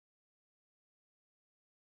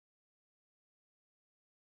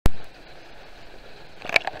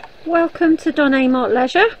Welcome to Don Amort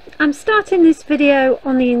Leisure. I'm starting this video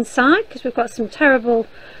on the inside because we've got some terrible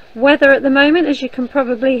weather at the moment, as you can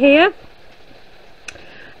probably hear.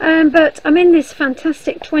 But I'm in this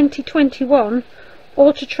fantastic 2021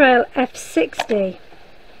 Auto Trail F60.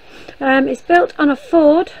 It's built on a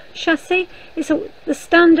Ford chassis. It's the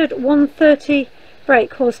standard 130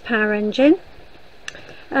 brake horsepower engine,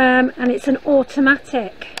 and it's an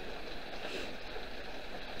automatic.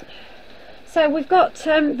 So we've got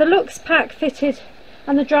the Lux Pack fitted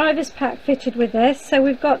and the driver's pack fitted with this. So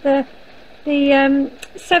we've got the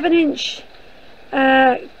 7-inch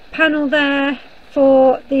panel there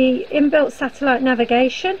for the inbuilt satellite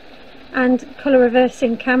navigation and colour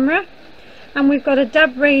reversing camera, and we've got a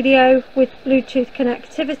DAB radio with Bluetooth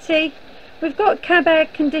connectivity. We've got cab air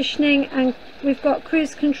conditioning, and we've got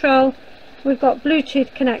cruise control. We've got Bluetooth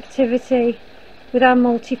connectivity with our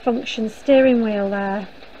multifunction steering wheel there.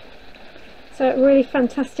 So a really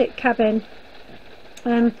fantastic cabin.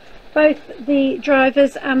 Both the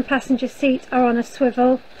driver's and passenger seat are on a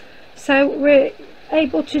swivel, so we're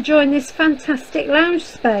able to join this fantastic lounge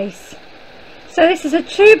space. So this is a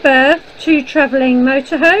 2-berth, 2-travelling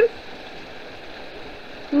motorhome.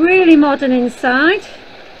 Really modern inside.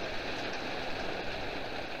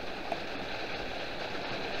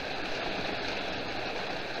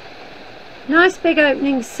 Nice big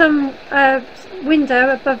opening sun window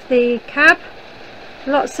above the cab.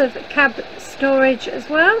 Lots of cab storage as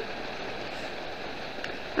well.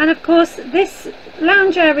 And of course this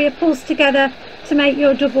lounge area pulls together to make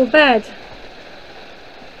your double bed.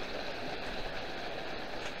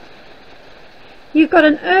 You've got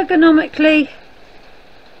an ergonomically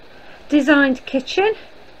designed kitchen.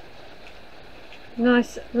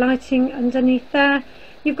 Nice lighting underneath there.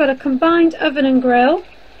 You've got a combined oven and grill.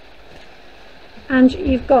 And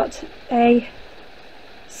you've got a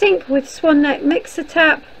sink with swan neck mixer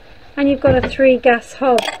tap, and you've got a 3 gas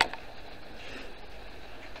hob.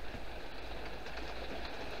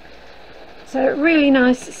 So a really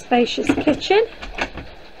nice spacious kitchen,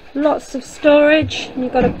 lots of storage, and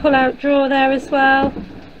you've got a pull out drawer there as well.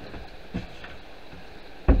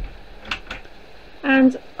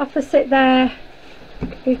 And opposite there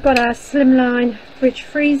we've got our slimline fridge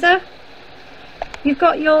freezer. You've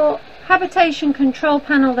got your habitation control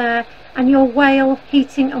panel there and your whale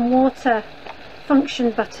heating and water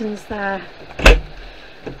function buttons there.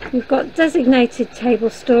 You've got designated table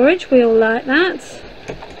storage, we all like that.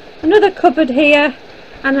 Another cupboard here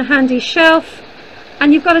and a handy shelf,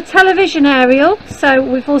 and you've got a television aerial, so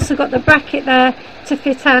we've also got the bracket there to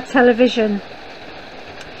fit our television.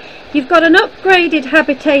 You've got an upgraded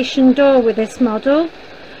habitation door with this model,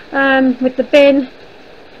 with the bin,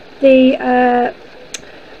 the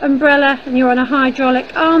umbrella, and you're on a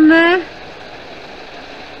hydraulic arm there.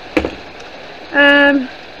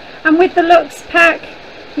 And with the Lux Pack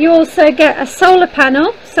you also get a solar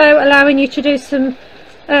panel, so allowing you to do some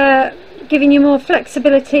giving you more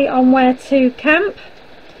flexibility on where to camp.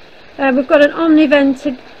 We've got an omni vent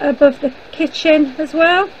above the kitchen as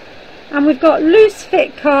well, and we've got loose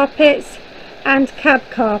fit carpets and cab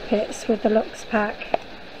carpets with the Lux Pack.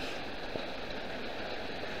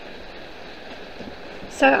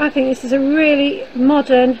 So I think this is a really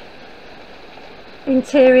modern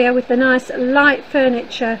interior with the nice light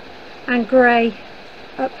furniture and grey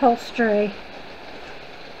upholstery.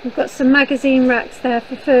 We've got some magazine racks there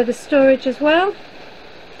for further storage as well.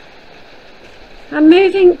 And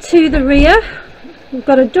moving to the rear, we've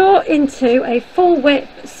got a door into a full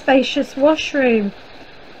width spacious washroom.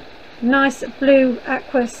 Nice blue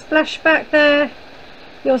aqua splashback there.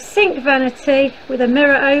 Your sink vanity with a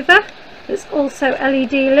mirror over. It's also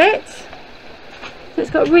LED lit. So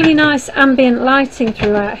it's got really nice ambient lighting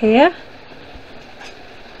throughout here.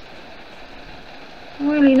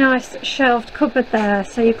 Really nice shelved cupboard there,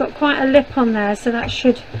 so you've got quite a lip on there, so that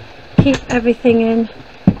should keep everything in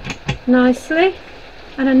nicely.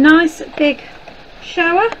 And a nice big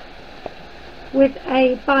shower with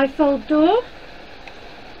a bifold door.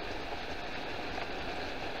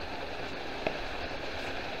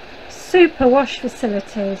 Super wash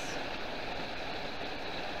facilities.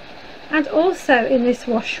 And also in this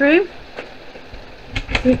washroom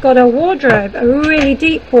we've got a wardrobe, a really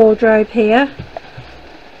deep wardrobe here,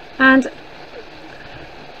 and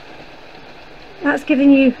that's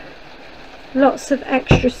giving you lots of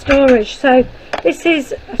extra storage. So this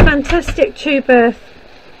is a fantastic 2-berth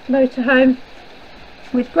motorhome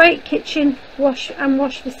with great kitchen wash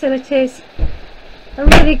facilities, a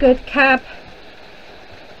really good cab,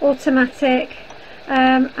 automatic,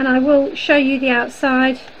 and I will show you the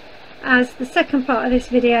outside as the second part of this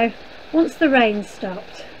video once the rain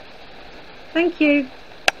stopped. Thank you.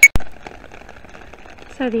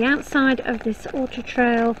 So the outside of this Auto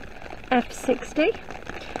Trail F60,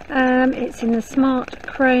 it's in the smart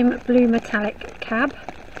chrome blue metallic cab.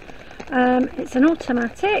 It's an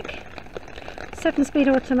automatic, 7-speed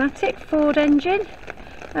automatic Ford engine.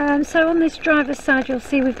 So on this driver's side you'll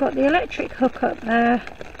see we've got the electric hookup there,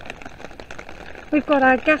 we've got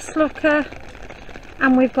our gas locker,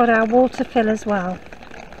 and we've got our water fill as well.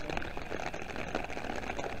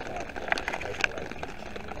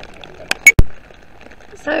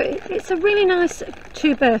 So it's a really nice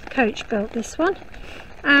 2-berth coach built, this one,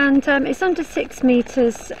 and it's under 6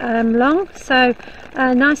 meters long, so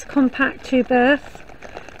a nice compact 2-berth.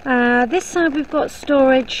 This side we've got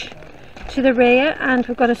storage to the rear, and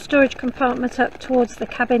we've got a storage compartment up towards the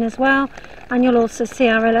cabin as well, and you'll also see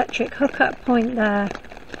our electric hookup point there.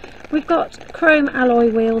 We've got chrome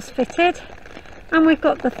alloy wheels fitted, and we've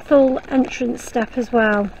got the full entrance step as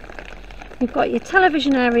well. You've got your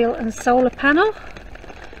television aerial and solar panel,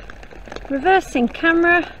 reversing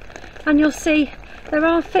camera, and you'll see there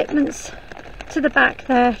are fitments to the back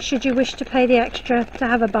there should you wish to pay the extra to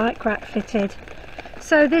have a bike rack fitted.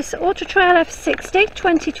 So this Auto Trail F60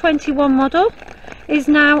 2021 model is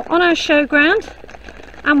now on our showground,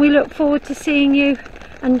 and we look forward to seeing you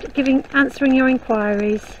and answering your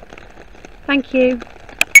inquiries. Thank you.